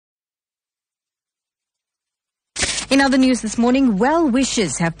In other news this morning, well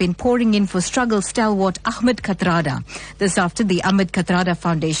wishes have been pouring in for struggle stalwart Ahmed Kathrada. This after the Ahmed Kathrada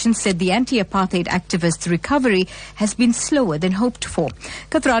Foundation said the anti-apartheid activist's recovery has been slower than hoped for.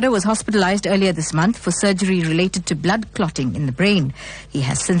 Kathrada was hospitalized earlier this month for surgery related to blood clotting in the brain. He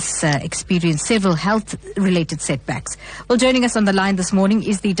has since experienced several health-related setbacks. Well, joining us on the line this morning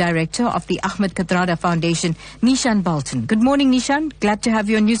is the director of the Ahmed Kathrada Foundation, Nishan Bolton. Good morning, Nishan. Glad to have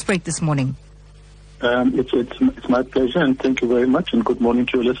you on Newsbreak this morning. It's my pleasure, and thank you very much, and good morning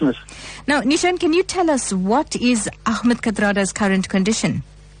to your listeners. Now, Nishan, can you tell us what is Ahmed Kathrada's current condition?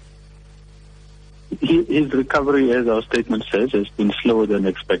 His recovery, as our statement says, has been slower than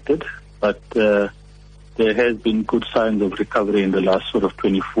expected, but there has been good signs of recovery in the last sort of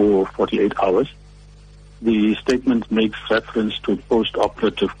 24 or 48 hours. The statement makes reference to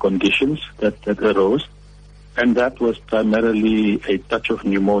post-operative conditions that arose, and that was primarily a touch of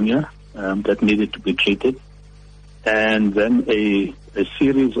pneumonia that needed to be treated, and then a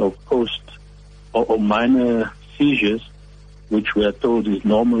series of post or minor seizures, which we are told is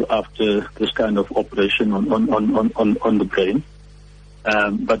normal after this kind of operation on the brain.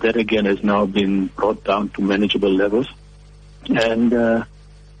 But that again has now been brought down to manageable levels, and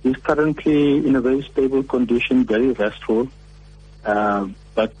he's currently in a very stable condition, very restful,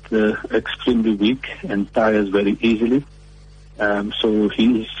 but extremely weak and tires very easily. So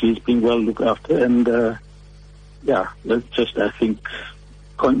he's being well looked after, and let's just, I think,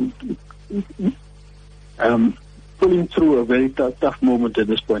 pulling through a very tough moment at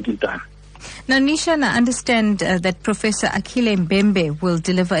this point in time. Now, Nishan, I understand that Professor Akile Mbembe will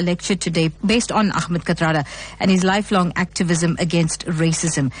deliver a lecture today based on Ahmed Kathrada and his lifelong activism against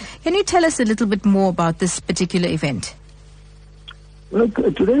racism. Can you tell us a little bit more about this particular event? Well,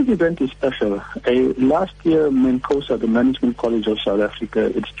 today's event is special. Last year, Menkosa, the Management College of South Africa,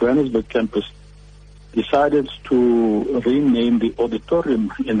 its Johannesburg campus, decided to rename the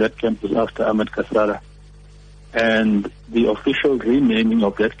auditorium in that campus after Ahmed Kathrada. And the official renaming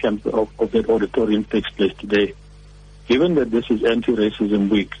of that of that auditorium takes place today. Given that this is Anti-Racism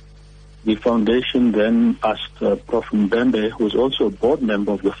Week, the foundation then asked Prof. Mbembe, who is also a board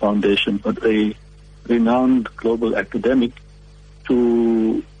member of the foundation, but a renowned global academic,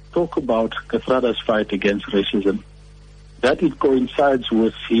 to talk about Kathrada's fight against racism. That it coincides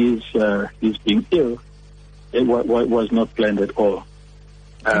with his being ill, it was not planned at all.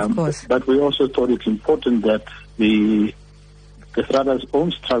 Of course. But we also thought it's important that the Kathrada's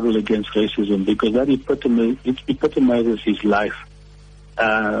own struggle against racism, because that epitomizes his life,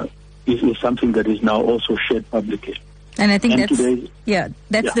 is something that is now also shared publicly. And I think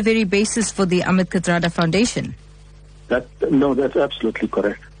that's the very basis for the Ahmed Kathrada Foundation. That's absolutely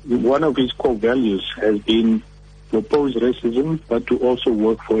correct. One of his core values has been to oppose racism, but to also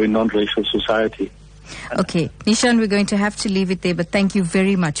work for a non-racial society. Okay, Nishan, we're going to have to leave it there, but thank you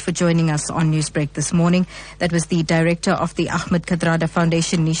very much for joining us on Newsbreak this morning. That was the director of the Ahmed Kathrada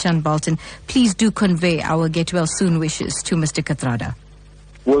Foundation, Nishan Bolton. Please do convey our get well soon wishes to Mr. Kathrada.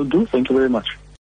 Will do. Thank you very much.